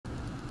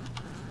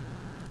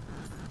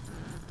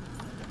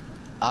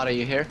Are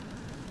you here?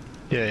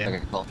 Yeah.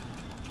 Okay, cool.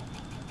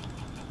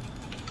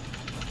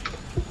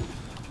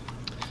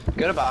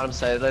 Go to bottom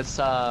side. Let's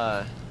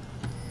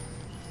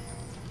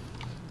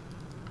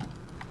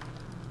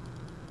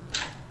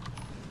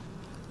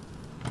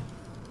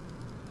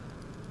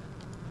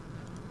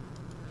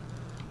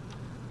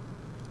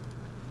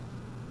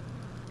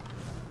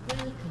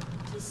Welcome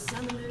to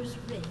Summoner's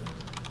Rift.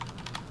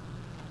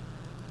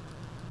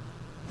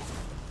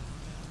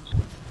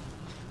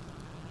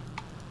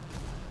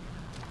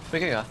 we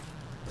can go.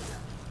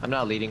 I'm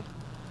not leading.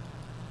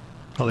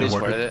 Oh, they Please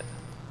warded. warded it.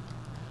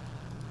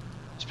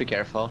 Just be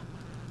careful.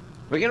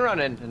 We can run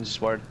in and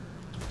just ward.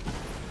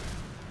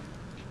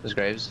 There's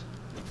graves.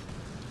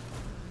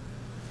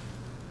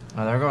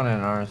 Oh, they're going in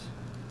ours.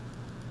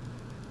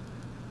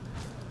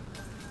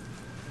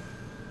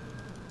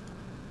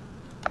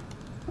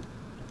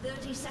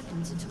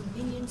 Seconds until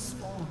minions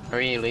spawn.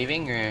 Are you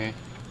leaving or?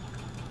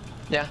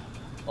 Yeah.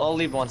 I'll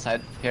leave one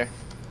side here.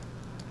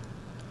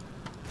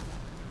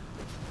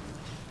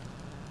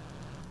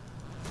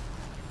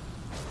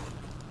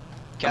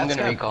 I'm Cat's gonna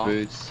got recall.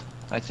 boots.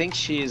 I think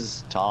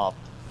she's top.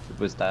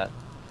 Was that?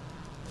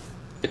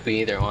 Could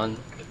be either one.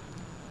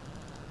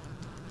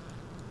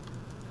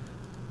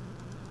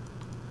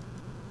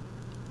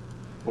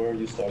 Where are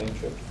you starting,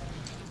 Trick?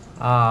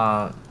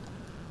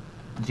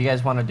 Do you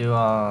guys want to do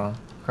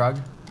Krug?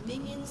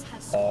 Minions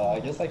have I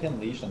guess I can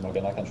leash and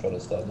Morgana can try to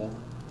start now.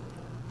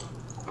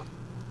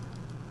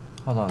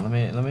 Hold on,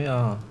 let me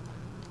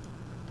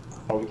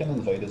Or we can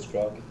invade his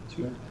drug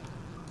too.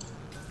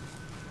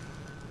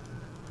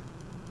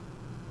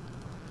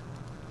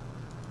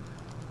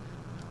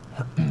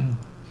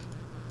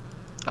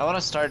 I want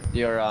to start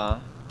your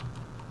well,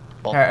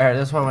 Here,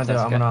 this is what I'm gonna do.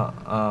 that's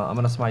I'm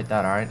gonna smite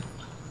that, alright?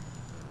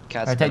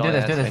 Cat's Alright, do middle,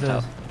 this, yeah, do this, same do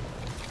this.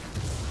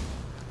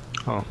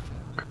 top. Oh.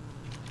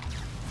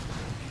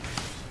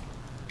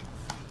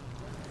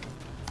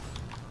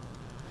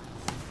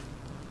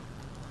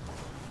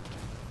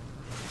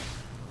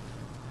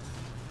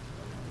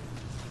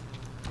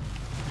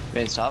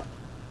 Main stop.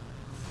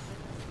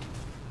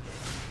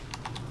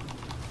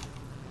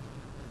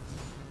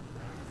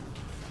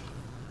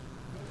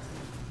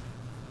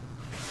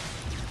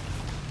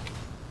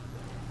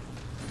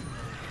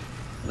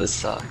 This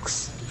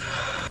sucks.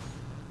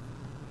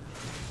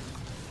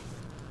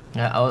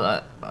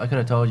 Yeah, I could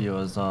have told you it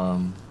was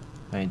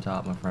main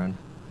top, my friend.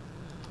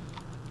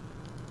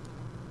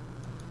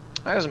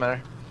 It doesn't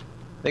matter.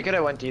 They could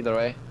have went either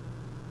way.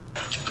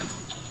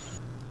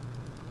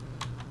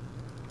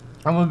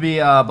 I'm gonna be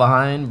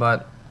behind,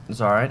 but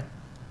it's alright.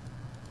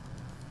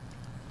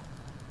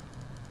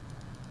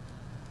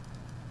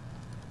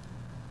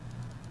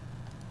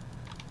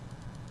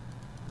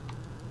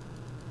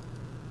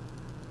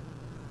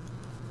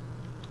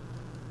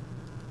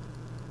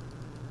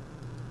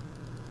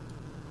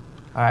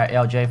 Alright,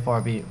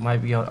 LJ4B might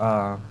be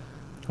come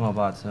on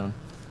bot soon.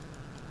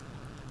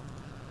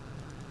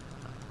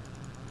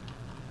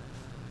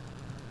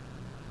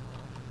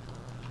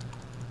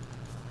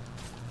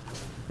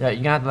 Yeah,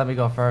 you're gonna have to let me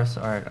go first.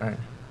 Alright, alright.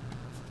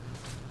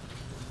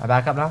 I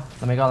back up now?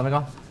 Let me go, let me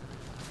go.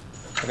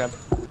 Okay.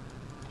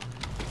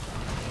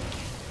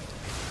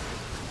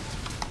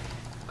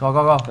 Go,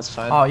 go, go. That's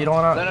fine. Oh, you don't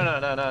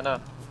wanna...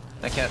 No.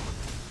 I can't.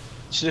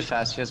 Should do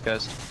fast. She has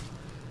ghost.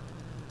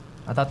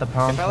 I thought the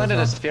pound If I landed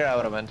a spear, I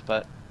would have went,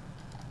 but.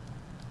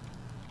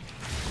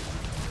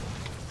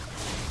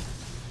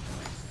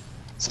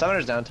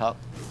 Summoner's down top.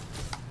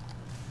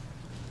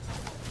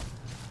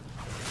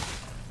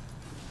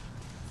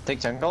 Take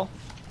jungle.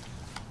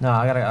 No,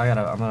 I'm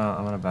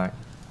gonna back.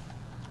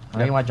 I'm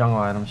gonna get my jungle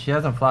item. She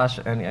hasn't flash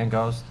and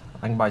ghost.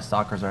 I can buy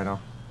stalkers right now.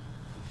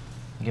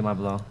 Get my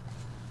blow.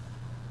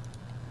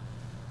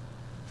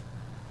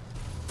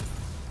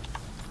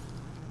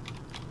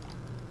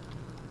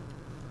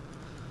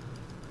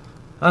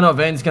 I know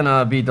Vayne's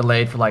gonna be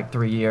delayed for like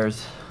 3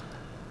 years.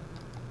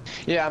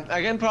 Yeah,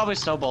 I can probably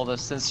snowball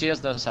this since she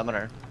has no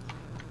summoner.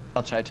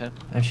 I'll try to.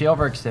 If she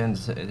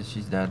overextends,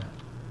 she's dead.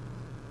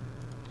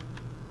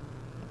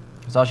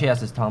 So all she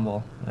has is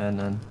tumble and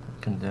then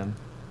condemn.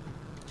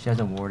 She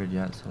hasn't warded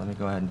yet, so let me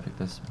go ahead and pick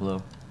this blue.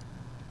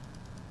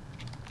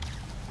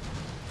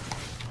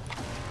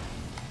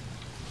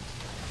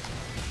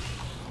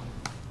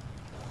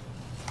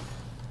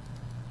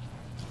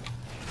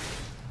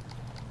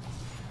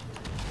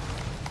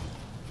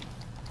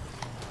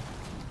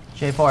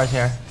 J4 is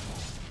here.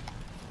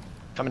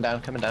 Coming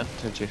down to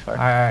G4.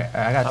 Alright,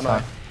 I got I'm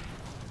stuck.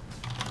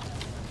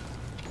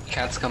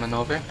 Cat's coming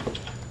over.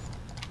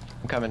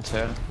 I'm coming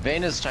too.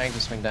 Vayne is trying to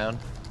swing down.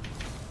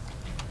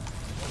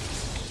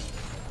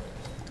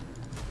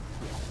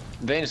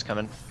 Vayne is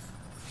coming.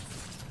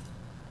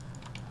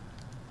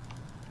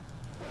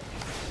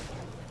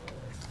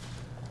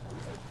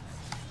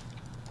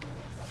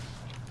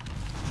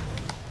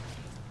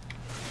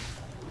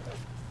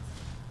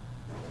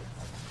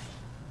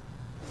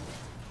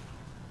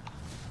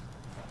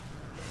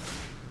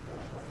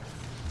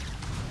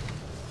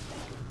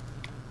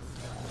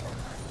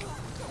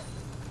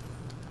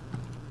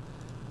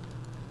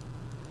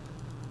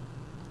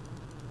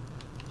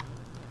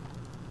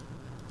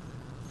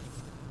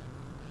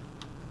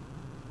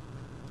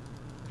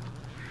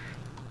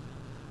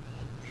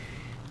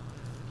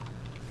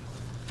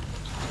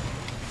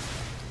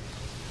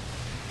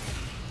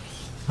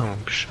 Oh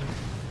shit.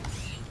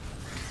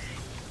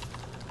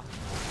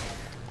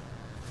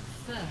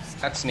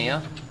 First, That's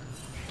Mia.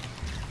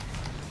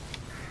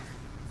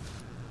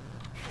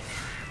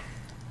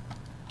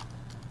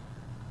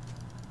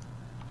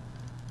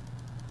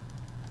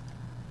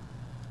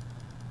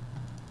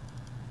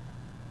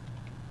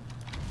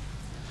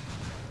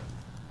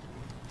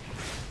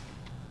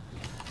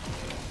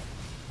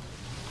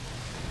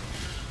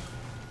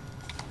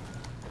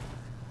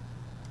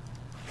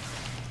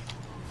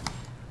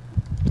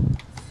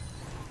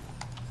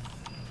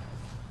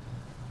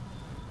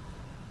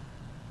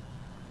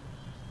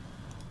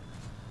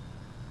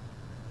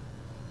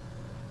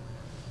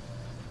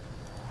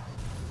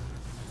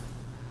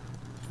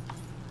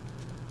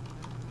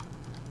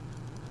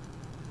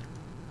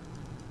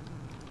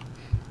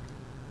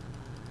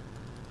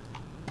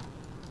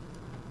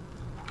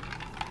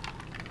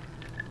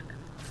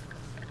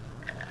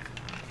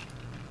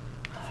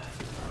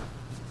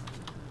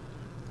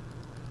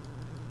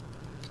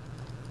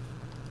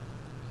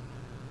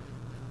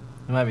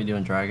 He might be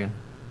doing dragon.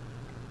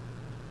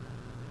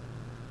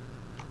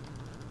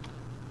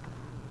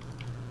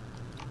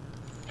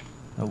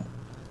 Nope.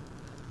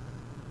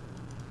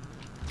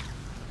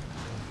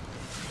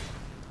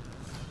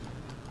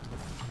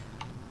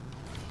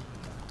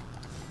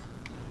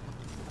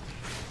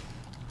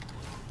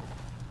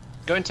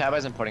 Going tab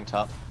as importing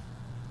top.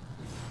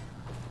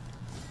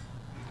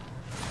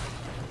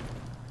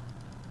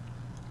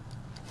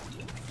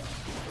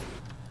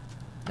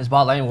 Is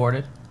bot lane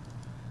warded?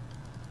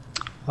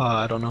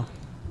 I don't know.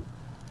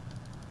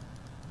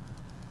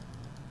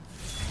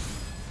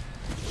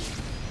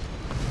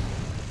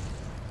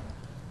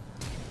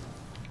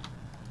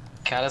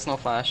 Cat has no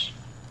flash.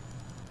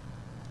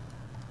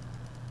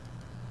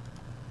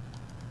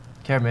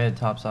 Care mid,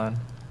 top side.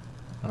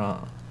 I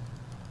don't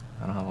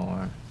have one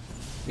ward.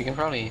 We can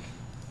probably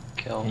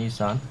kill. Can you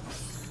stun?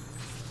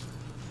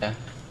 Yeah.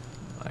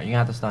 You're gonna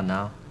have to stun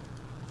now.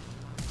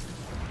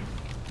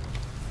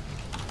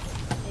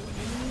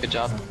 Good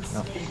job.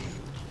 No.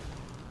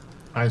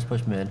 I just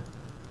push mid.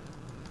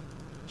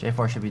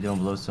 J4 should be doing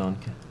blue soon.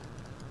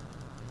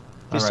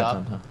 He's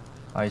top.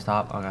 Oh, he's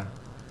top? Okay. Alright,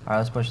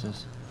 let's push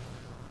this.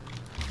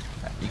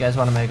 You guys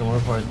want to make a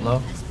move for his blue?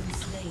 has been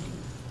slain.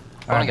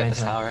 I wanna get this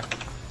tower.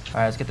 Alright,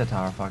 let's get the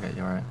tower. Fuck it,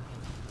 you're right.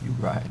 You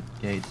right.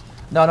 Gates.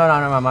 No,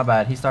 my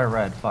bad. He started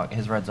red. Fuck,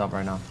 his red's up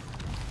right now.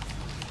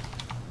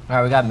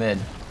 Alright, we got mid.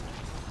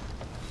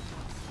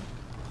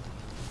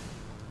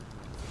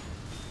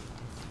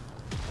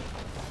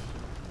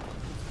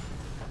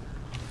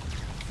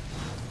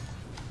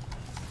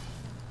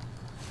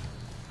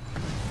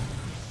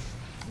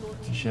 Your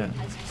team Shit.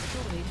 has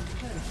destroyed a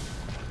turret.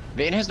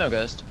 Vayne has no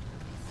ghost.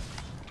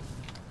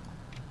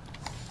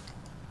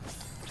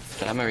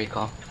 I'm a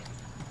recall.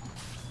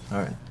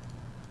 Alright.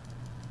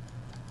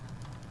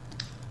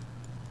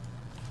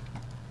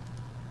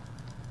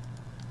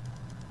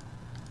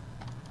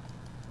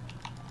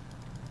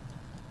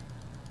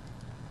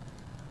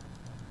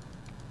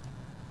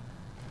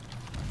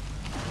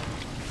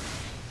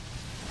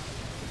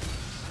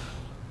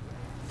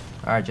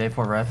 Alright,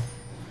 J4 red.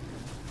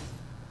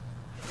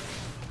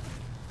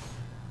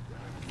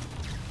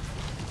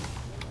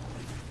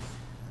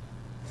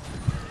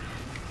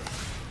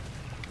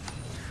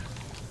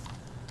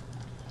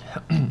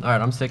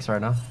 Alright, I'm 6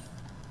 right now.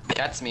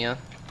 Cat's Mia.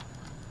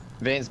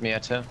 Vayne's Mia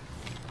too.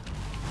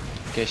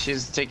 Okay,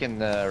 she's taking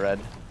the red.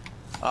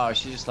 Oh,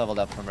 she just leveled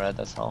up from red,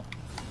 that's all.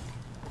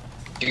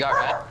 You got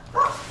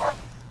red?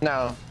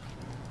 No.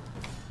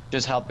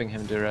 Just helping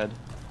him do red.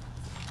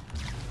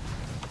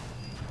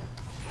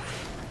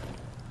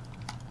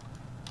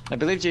 I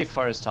believe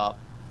J4 is top.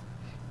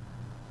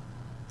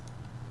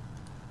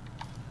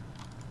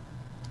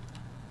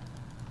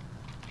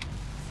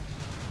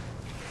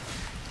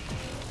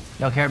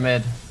 Yo, care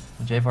mid.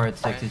 J4 at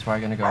 6, he's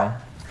probably gonna go.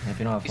 If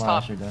you don't have He's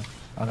flash, top. you're dead.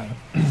 Okay.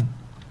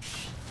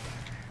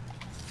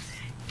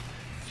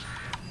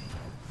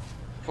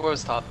 Who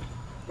was top?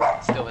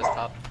 Still is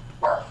top.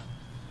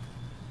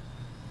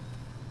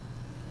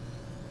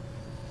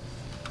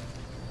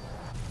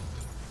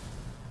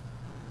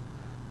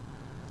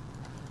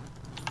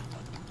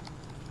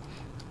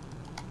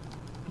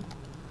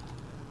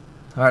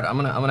 Alright, I'm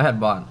gonna head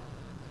bot.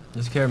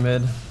 Just care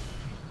mid.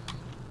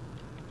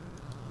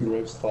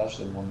 Graves flashed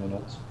in 1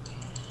 minute.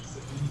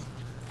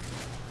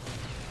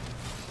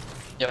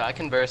 Yeah, I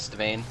can burst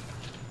Vayne.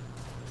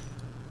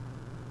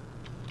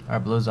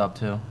 Alright, blue's up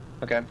too.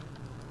 Okay.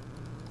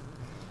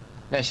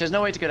 Yeah, she has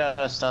no way to get out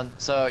of stun.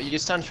 So you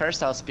stun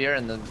first, I'll spear,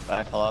 and then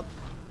I follow up.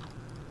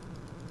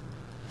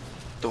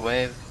 The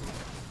wave.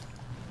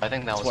 I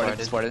think that It's was warded, warded.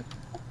 it's warded.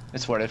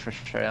 It's warded for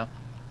sure, yeah.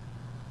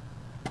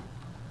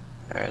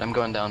 Alright, I'm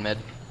going down mid.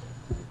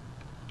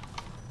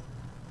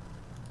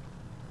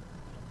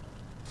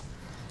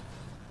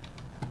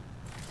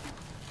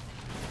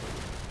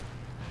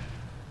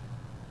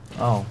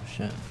 Oh,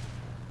 shit.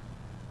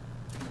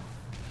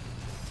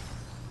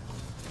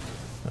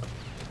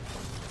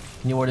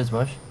 Can you ward his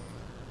bush?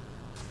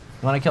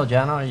 You wanna kill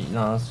Jana? Or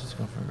no, let's just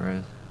go for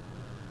Graves.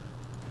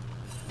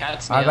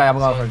 Cat's I'm near,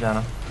 going for so-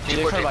 Janna.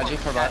 G for bot, G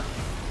for bot.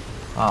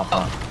 Oh,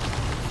 fuck.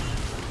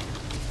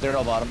 They're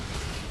all bottom.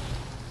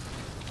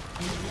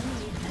 An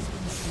enemy has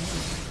been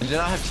slain. I do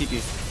not have TP.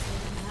 An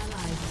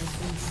ally has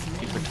been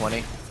T slain. for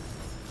 20.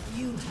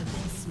 You have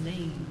been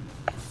slain.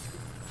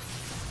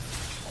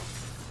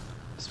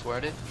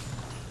 Sworded.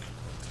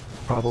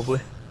 Probably.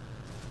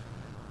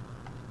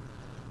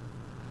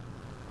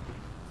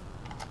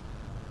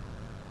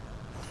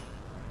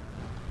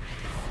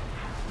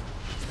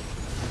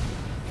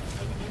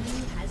 An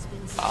enemy has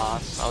been slain.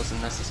 Ah, that was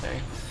unnecessary.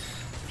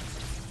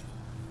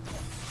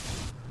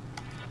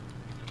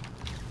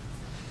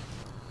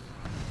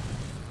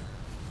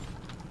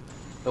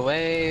 The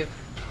wave.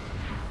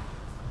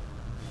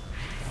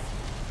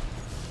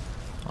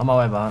 On my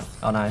way, bot.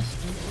 Oh, nice.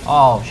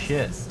 Oh,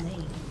 shit.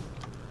 Slain.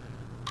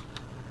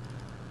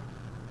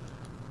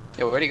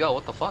 Yo, where'd he go?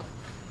 What the fuck?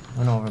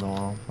 Went over the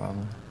wall,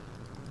 probably.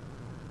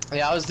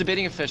 Yeah, I was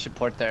debating if I should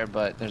port there,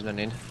 but there's no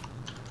need.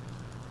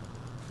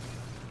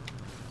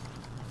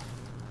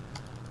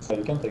 So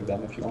you can take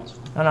them if you want.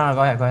 No, no, no,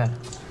 go ahead, go ahead.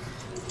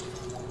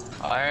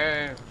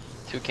 Our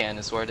toucan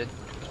is worded.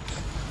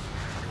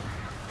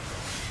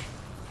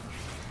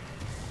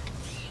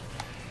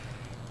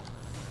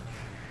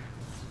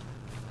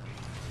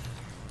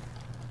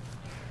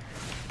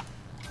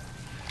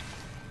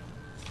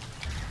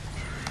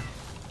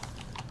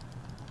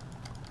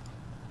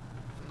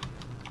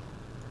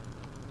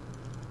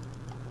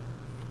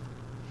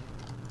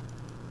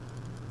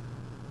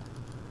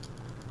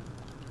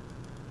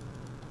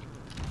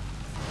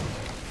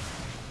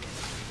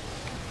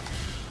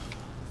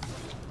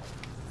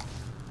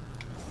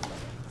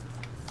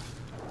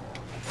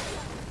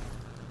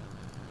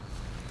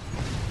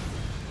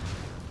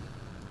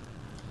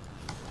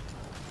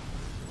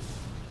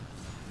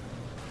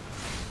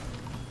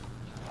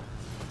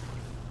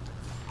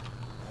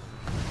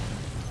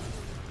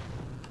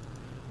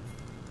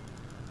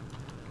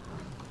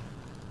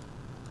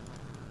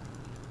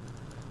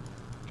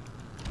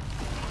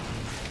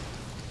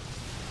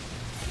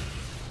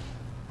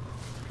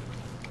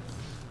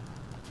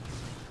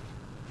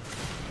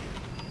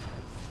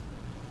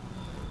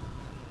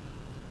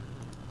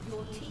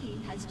 Your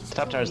team has destroyed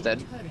Top tower's dead.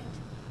 a turret.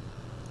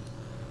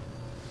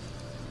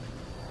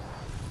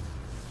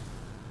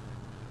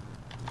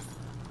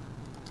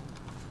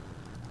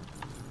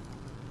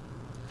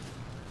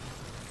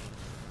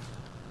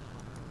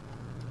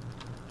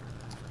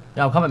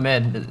 Yeah, I'm coming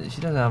mid.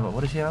 She doesn't have.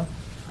 What does she have?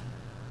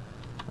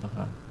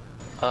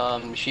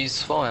 Okay.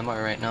 She's full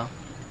ammo right now.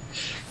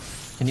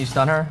 Can you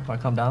stun her if I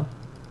come down?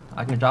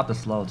 I can drop the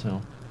slow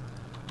too.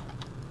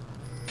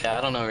 Yeah,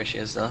 I don't know where she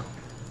is though.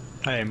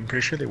 I'm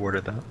pretty sure they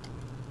worded that.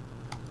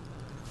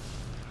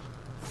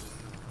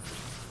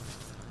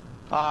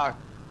 Ah,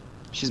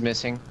 she's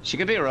missing. She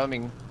could be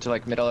roaming to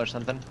like middle or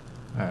something.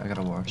 Alright, I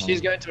gotta war. If she's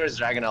going towards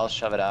dragon, I'll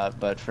shove it out.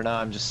 But for now,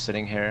 I'm just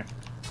sitting here.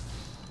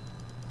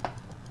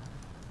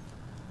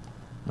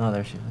 No,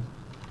 there she is.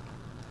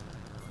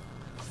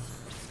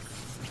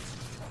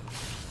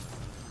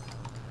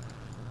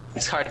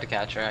 It's hard to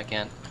catch her, I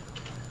can't.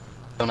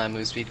 Don't have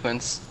move speed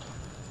points.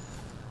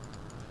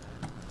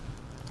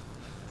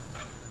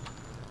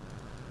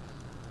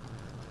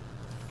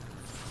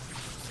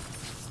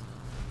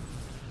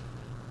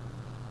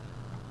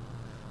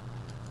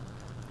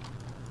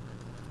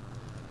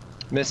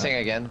 Missing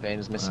again. Vayne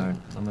is missing. Alright,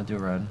 I'm gonna do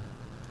red.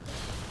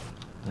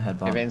 The head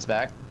Okay, bomb. Vayne's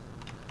back.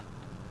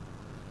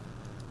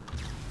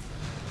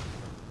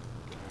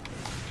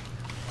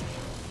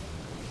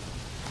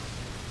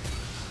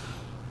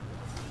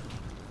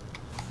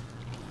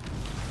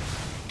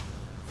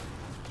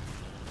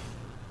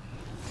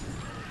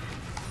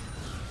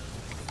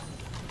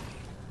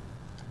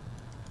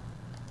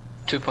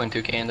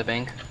 $2.2k in the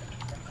bank.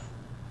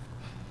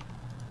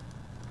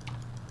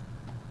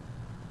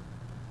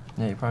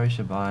 Yeah, you probably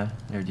should buy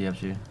your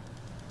DFG.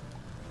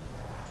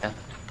 Yeah.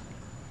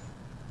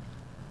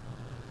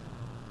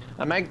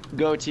 I might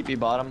go TP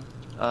bottom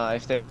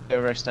if they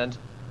overextend.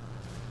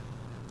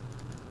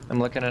 I'm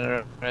looking at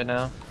it right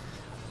now.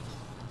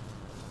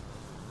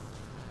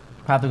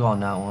 Probably go on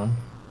that one.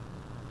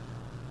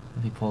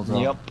 If he pulls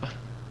up. Yup.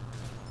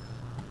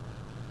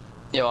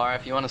 Yo, R,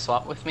 if you want to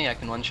swap with me, I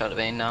can one-shot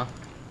Vayne now.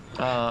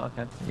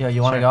 Okay. Yeah,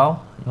 you wanna Sure. go?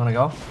 You wanna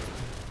go?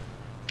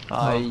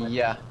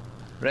 Yeah.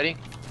 Ready?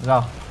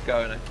 Go.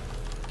 Go. Nick.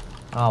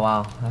 Oh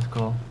wow, that's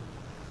cool.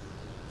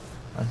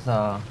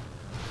 That's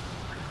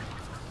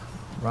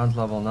runs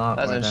level not.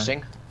 That's right interesting.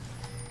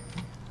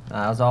 There.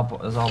 Nah, that's all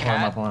part of my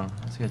Cat. plan.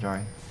 Let's get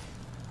Jari.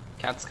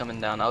 Cat's coming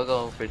down. I'll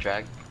go for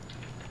drag.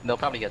 They'll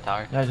probably get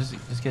tower. Yeah, just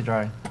get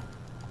Jari.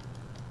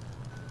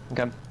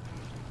 Okay.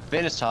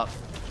 Vayne is top.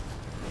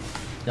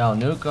 Yo,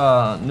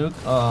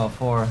 nuke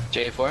for.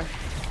 J4.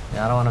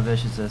 Yeah, I don't wanna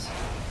vicious this.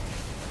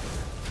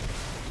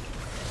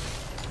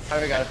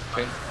 Alright, we got it.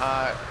 Vayne.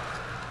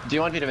 Do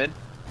you want me to mid?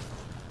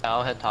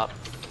 I'll head top.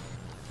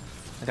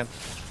 Okay.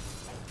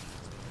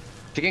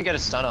 If you can get a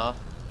stun off.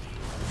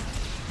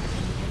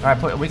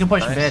 Alright, we can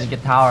push Nice. mid and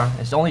get tower.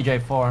 It's only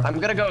J4. I'm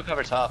gonna go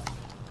cover top.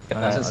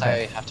 Okay, Since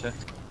okay. I have to.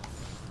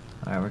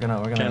 Alright, we're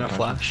gonna Can a pressure.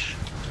 flash?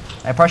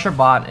 Hey, pressure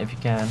bot if you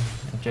can.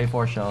 If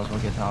J4 shows, we'll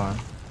get tower.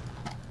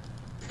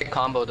 The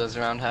combo does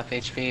around half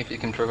HP if you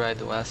can provide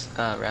the rest.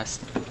 Oh,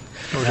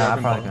 Yeah, I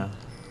probably can.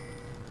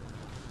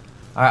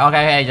 Alright,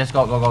 okay, hey, just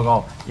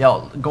go.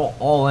 Yo, go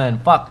all in.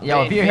 Fuck.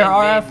 Yo, if you're here,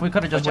 RF, we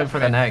could've just waited for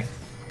the next.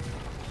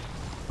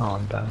 Oh,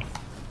 I'm bad.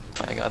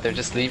 Oh my god, they're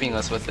just leaving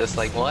us with this,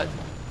 like, what?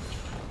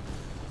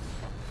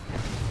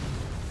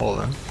 Hold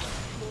on.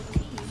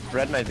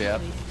 Red might be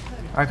up.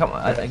 Alright, come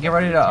on. Get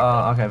ready to.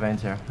 Okay,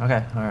 Vayne's here.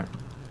 Okay, alright.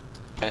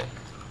 Okay,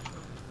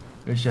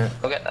 Good shit.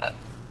 go get that.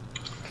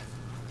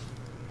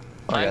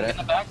 I'll I'm get it.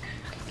 gonna back.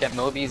 Get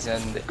Mobies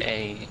and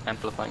a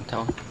amplifying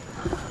tone. Get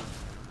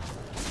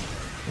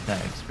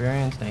that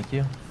experience, thank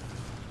you.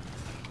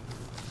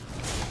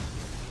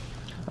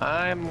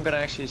 I'm gonna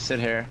actually sit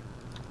here.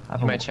 I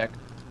You might check.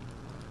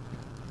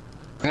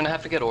 We're gonna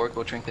have to get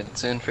Oracle Trinket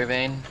soon for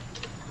Vayne.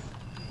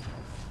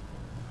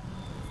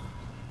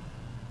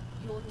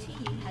 Your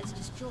team has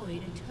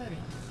destroyed a turret.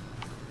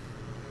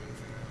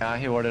 Yeah,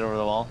 he warded over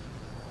the wall.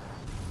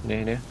 He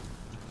knew.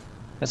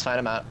 That's fine,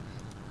 I'm out.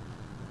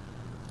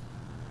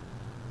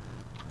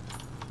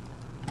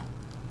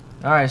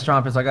 Alright,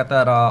 Strompers, I got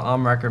that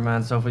record,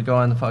 man. So if we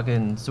go in the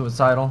fucking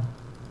suicidal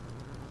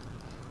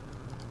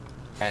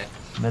Alright.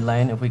 mid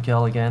lane, if we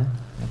kill again,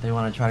 if they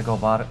want to try to go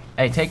about it.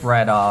 Hey, take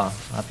red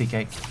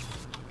PK.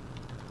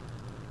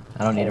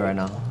 I don't need it right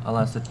now,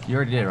 unless you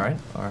already did, right?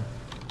 Or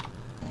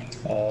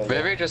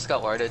River just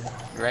got warded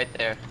right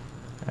there.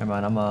 never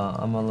mind. I'm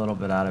a little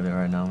bit out of it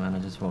right now, man. I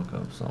just woke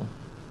up, so.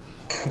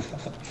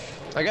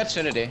 I got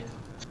Trinity.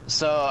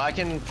 So I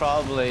can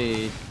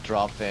probably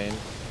drop Vayne.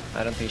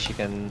 I don't think she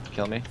can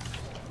kill me.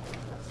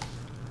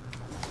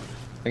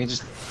 I can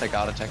just like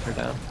auto tech her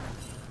down.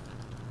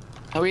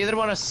 We either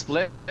want to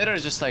split it or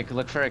just like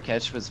look for a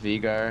catch with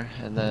Vigar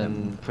and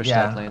then push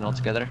Yeah. that lane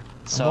altogether.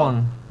 So I'm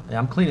going, yeah,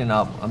 I'm cleaning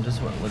up. I'm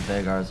just with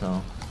Vagar,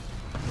 so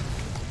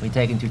we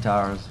taking 2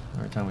 towers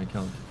every time we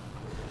kill.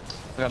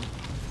 okay.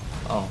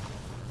 Oh.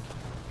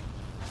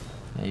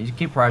 Yeah, you just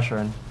keep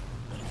pressuring.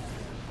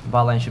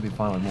 Bot lane should be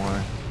fine with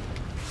more.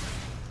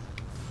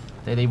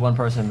 They leave one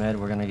person mid,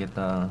 we're gonna get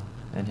the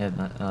end hit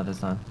this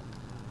time.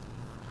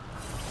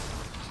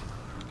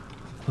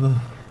 Alright,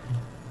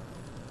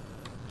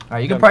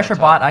 you can Go pressure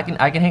back top. bot.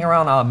 I can hang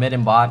around mid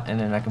and bot, and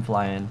then I can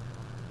fly in.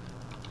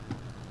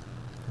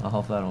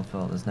 Hopefully I don't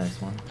fail this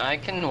next one. I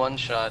can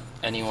one-shot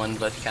anyone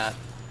but Cat.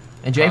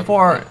 And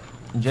J4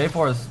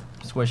 is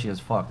squishy as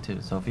fuck too.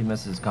 So if he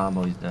misses his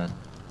combo, he's dead.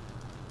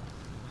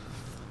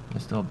 We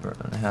still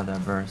have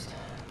that burst.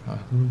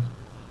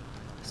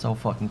 So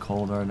fucking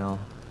cold right now.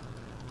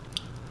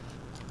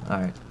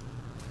 Alright.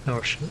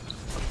 Oh shit.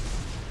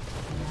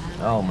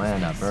 Oh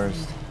man, that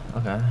burst.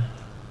 Okay.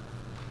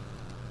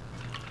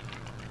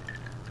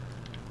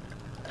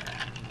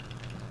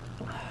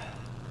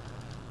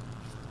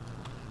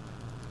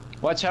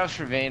 Watch out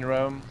for Vayne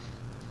roam.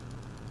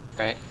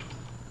 Right?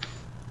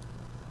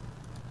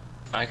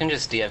 I can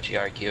just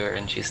DFGRQ her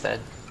and she's dead.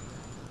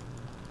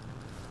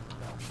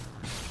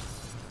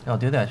 Yo,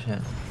 do that shit.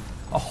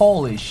 Oh,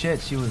 holy shit,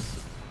 she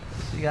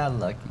got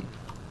lucky.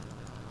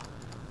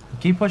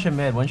 Keep pushing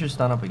mid. When's your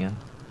stun up again?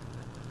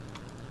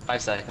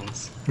 5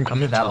 seconds. I'm Is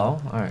coming it that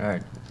top. low?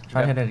 Alright.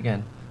 Try to Yep. hit it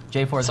again.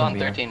 J4 is It's gonna on be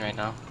 13 right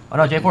now. Oh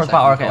no, J4 is Second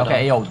about. Okay, cooldown.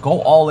 okay, yo,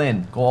 go all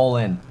in. Go all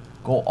in.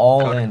 Go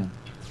all Got it. in.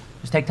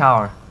 Just take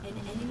tower. An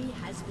enemy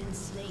has been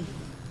slain.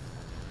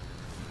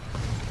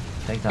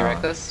 Take You tower.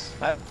 wreck this?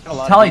 I have a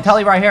lot Telly, of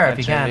Telly right here these if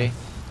you can. Trinity.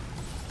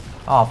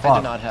 Oh I do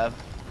fuck. not have.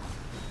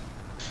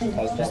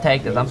 Just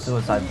take this. I'm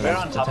suicide for We're this.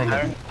 on Just top take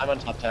tower. it. I'm on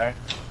top tower.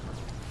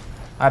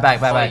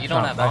 Alright, back. Oh, you don't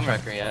Strong, have back, bomb strong.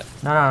 wrecker yet.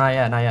 No,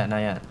 not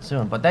yet.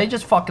 Soon. But they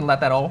just fucking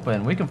let that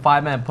open. We can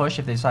 5-man push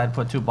if they decide to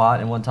put 2 bot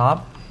and 1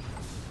 top.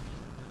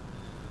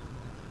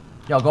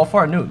 Yo, go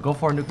for a nuke. Go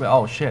for a nuke.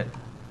 Oh shit.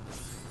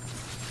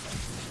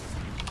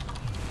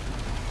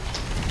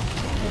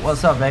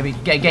 What's up, baby?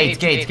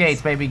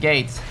 Gates, baby,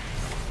 Gates.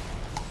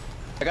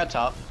 I got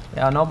top.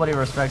 Yeah, nobody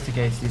respects the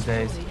Gates these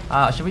days.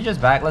 Should we just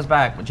back? Let's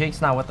back.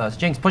 Jinx not with us.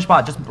 Jinx, push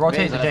bot. Just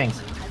rotate the Vayne's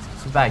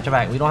Jinx. Just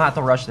back. We don't have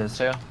to rush this.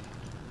 So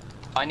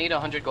I need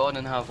 100 gold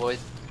and have Void.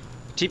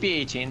 TP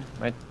 18.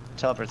 My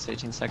teleport's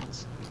 18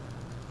 seconds.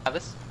 Have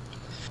this?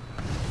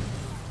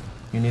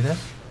 You need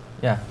this?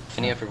 Yeah.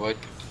 I need it for Void.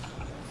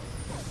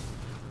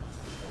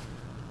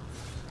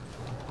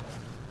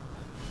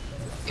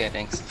 Okay,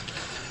 thanks.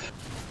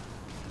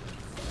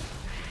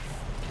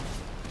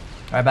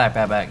 Alright,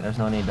 back. There's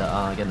no need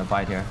to get in a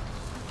fight here.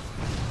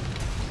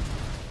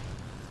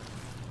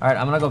 Alright,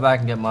 I'm gonna go back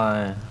and get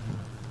my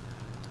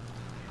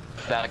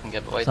That I can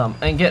get Void.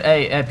 and get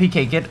a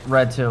PK. Get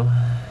red too.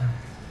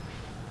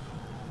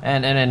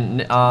 And then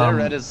Their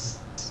red is.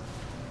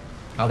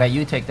 okay,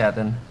 you take that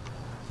then.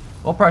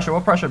 We'll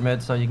pressure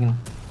mid so you can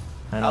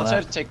handle I'll try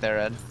that. to take their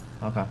red.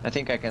 Okay. I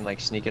think I can like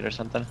sneak it or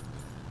something.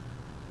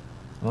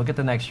 We'll get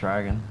the next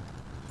dragon.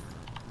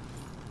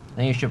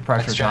 Then you should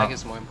pressure Next top. drag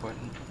is more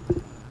important.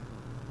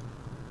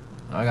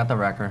 I got the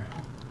wrecker.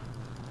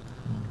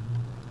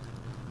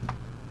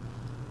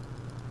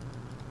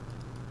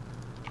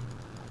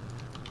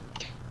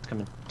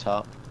 coming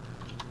top.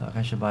 Fuck,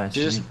 I should buy a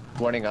She's street. just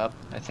warning up,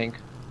 I think.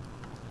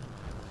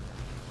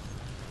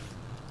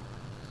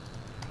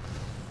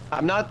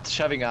 I'm not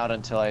shoving out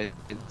until I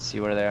see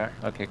where they are.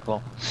 Okay,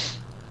 cool.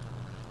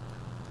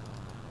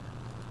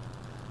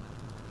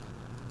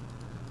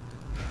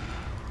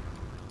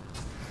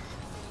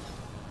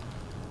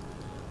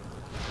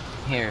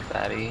 Here,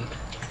 fatty.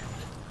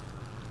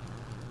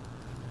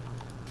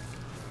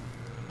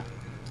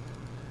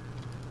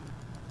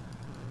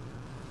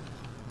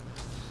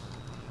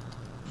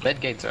 Bed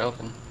gates are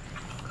open.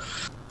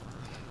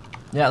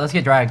 Yeah, let's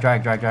get drag. If I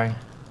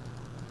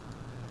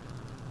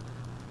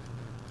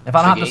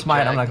don't have to Gate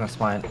smite, I'm drag. not gonna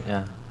smite.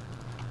 Yeah.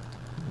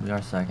 We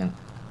are second.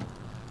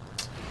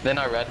 Then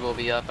our red will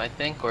be up, I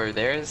think, or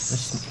theirs.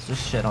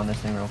 Just shit on this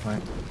thing real quick.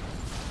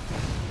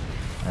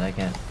 And I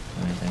can't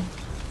do anything.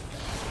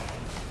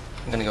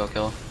 I'm gonna go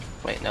kill.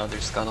 Wait, no,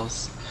 there's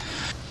scuttles.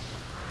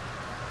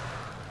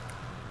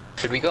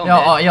 Should we go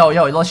mid? Yo,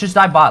 let's just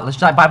dive bot. Let's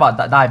dive bot.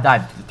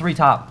 Dive. 3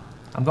 top.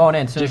 I'm going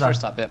in soon as G4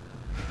 stop it.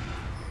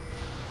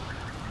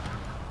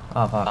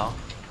 Oh fuck. Oh.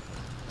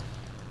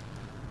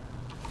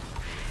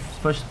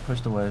 Just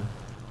push the wave.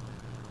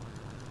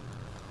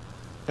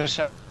 Just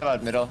shove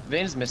out middle.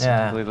 Vane's missing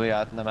Yeah. completely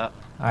out in the map.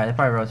 Alright, they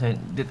probably rotate.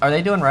 Are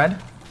they doing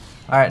red?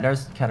 Alright,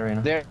 there's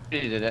Katarina. They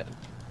already did it.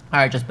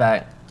 Alright, just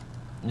back.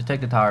 Just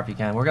take the tower if you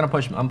can. We're gonna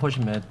push. I'm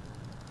pushing mid.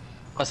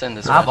 Let's end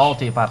this I have rush.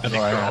 ulti if I have to go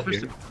right now.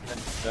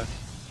 Yeah.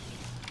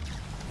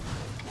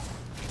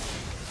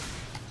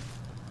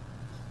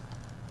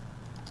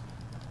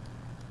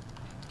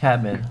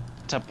 Cat mid.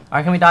 Top.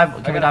 Alright, can we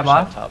dive? Can we dive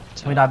bot? Top.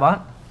 Can we dive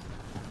bot?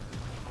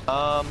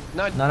 No,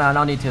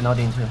 No need to. No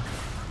need to.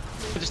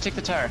 just take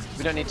the tower.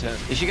 We don't need to.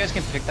 If you guys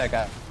can pick that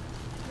guy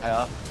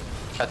off.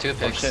 Got 2 Oh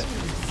picks. shit.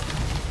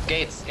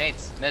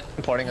 Gates, mid.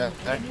 Importing up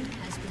there.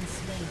 Has been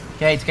slain.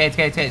 Gates.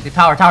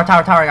 Tower,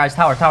 guys.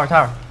 Tower.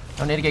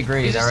 Don't need to get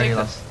greedy. You They're just already take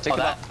low. this. Take Oh,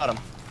 the that? bottom.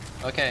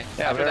 Okay.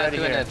 Yeah, After we're that, already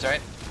 2 here. nibs,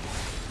 right?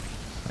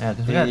 Yeah,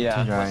 because we got Yeah, two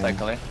most giants.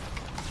 likely.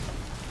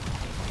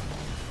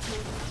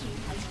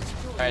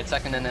 Alright,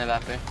 second inhib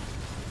after.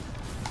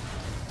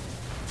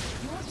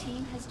 Your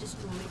team has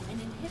destroyed an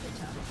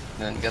inhibitor.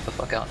 Then get the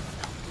fuck out.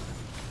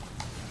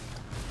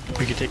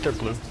 We could take their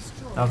blue.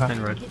 Okay. And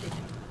red.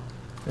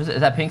 Is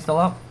that pink still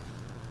up?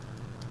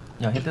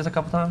 No, hit this a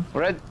couple times.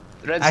 Red's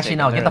Actually, taken,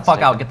 no, get red's the fuck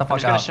taken. out, get the I'm fuck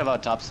just gonna out. shove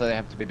out top so they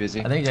have to be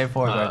busy. I think J4 is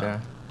right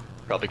there.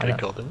 Probably could have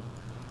killed it.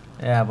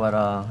 Yeah, but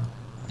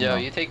Yo, no.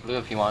 you take blue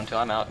if you want to.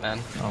 I'm out, man.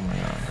 Oh my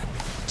god.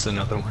 It's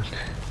another one.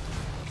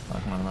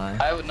 Fuck my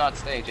life. I would not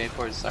stay.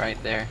 J4 is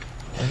right there.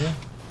 Is it?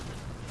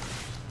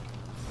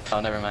 Oh,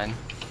 never mind.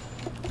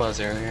 Was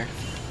earlier.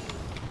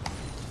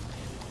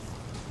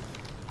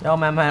 Yo,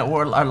 man,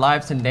 our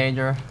life's in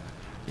danger.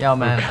 Yo,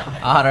 man,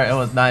 Otter, it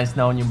was nice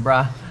knowing you,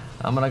 bruh.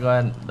 I'm gonna go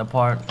ahead and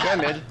depart. Yeah,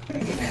 mid.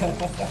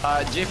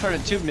 J4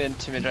 and 2 mid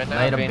to mid right now.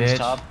 Later, Vane's bitch.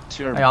 top.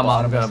 2 are Hey, I'm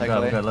bottom, good, most I'm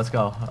likely. good. Let's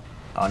go.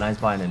 Oh, nice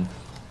binding.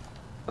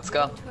 Let's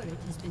go. Turret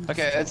has been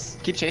Okay, let's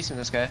keep chasing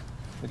this guy.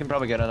 We can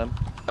probably get on him.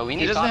 Oh, we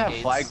He need doesn't top have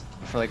gates. flag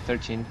for like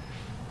 13.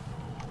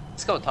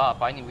 Let's go top.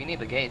 We need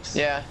the gates.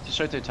 Yeah, just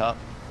right through top.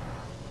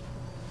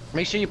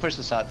 Make sure you push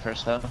this out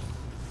first, though.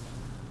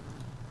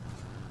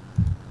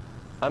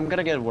 I'm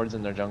gonna get wards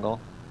in their jungle.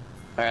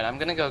 Alright, I'm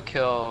gonna go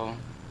kill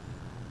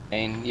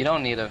Bane. You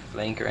don't need a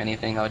flank or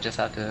anything. I would just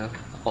have to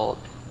hold.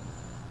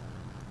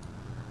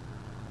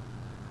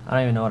 I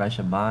don't even know what I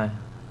should buy.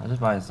 I'll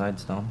just buy a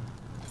Sidestone.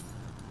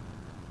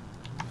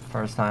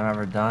 First time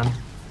ever done.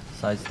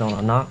 Sidestone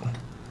unlocked.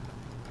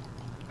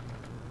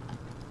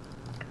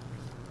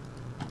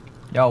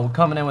 Yo, we're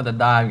coming in with a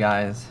dive,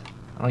 guys.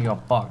 I don't give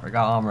a fuck. I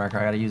got armor record.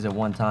 I gotta use it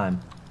one time.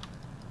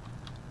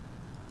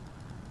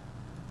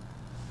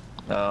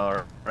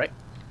 Alright.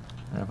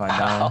 And if I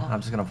die, I'm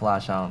just gonna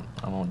flash out.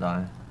 I won't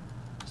die.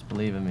 Just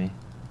believe in me.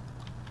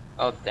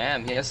 Oh,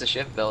 damn. He has the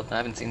shift built. I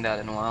haven't seen that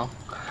in a while.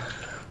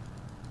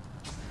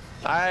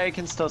 I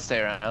can still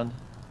stay around.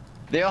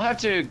 They all have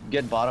to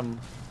get bottom,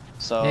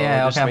 so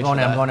Yeah, just okay, I'm wait going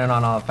for in. I'm that. going in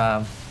on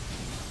fab.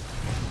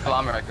 Oh,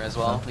 I'm a wrecker as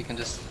well. We can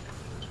just.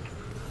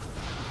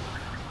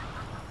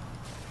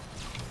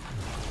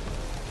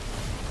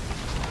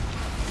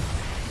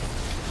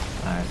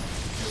 Alright.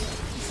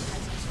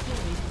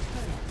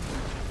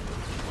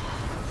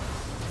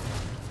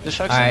 Just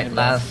focus on Alright, him,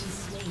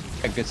 last.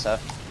 Yeah, good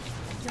stuff.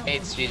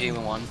 8's GG, we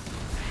won.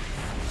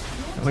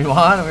 We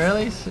won?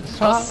 Really? That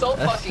was so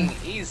fucking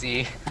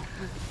easy.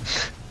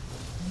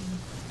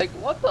 Like,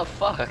 what the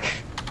fuck?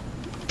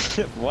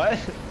 What?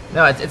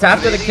 No, it's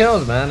after the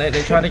kills, man.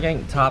 They try to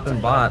gank top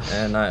and bot,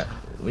 and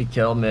we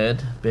kill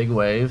mid, big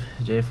wave.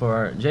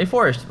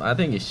 J4 is, I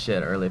think, is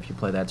shit early if you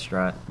play that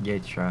strat,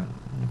 gate strat.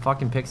 You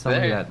fucking pick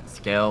somebody There. that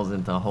scales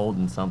into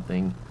holding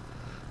something,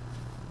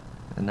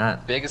 and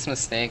that. Biggest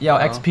mistake. Yo,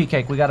 bro. XP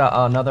cake, we got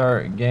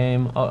another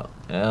game.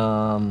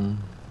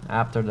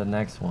 After the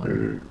next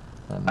one.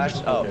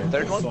 Actually, oh,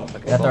 third one?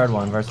 Okay. Yeah, third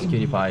one versus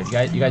Cutie Pie.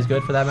 You guys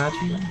good for that match?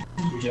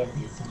 Yep.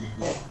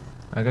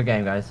 A good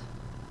game, guys.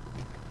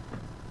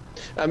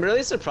 I'm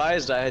really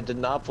surprised I did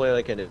not play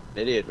like an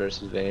idiot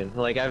versus Vayne.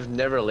 Like, I've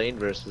never laned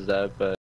versus that, but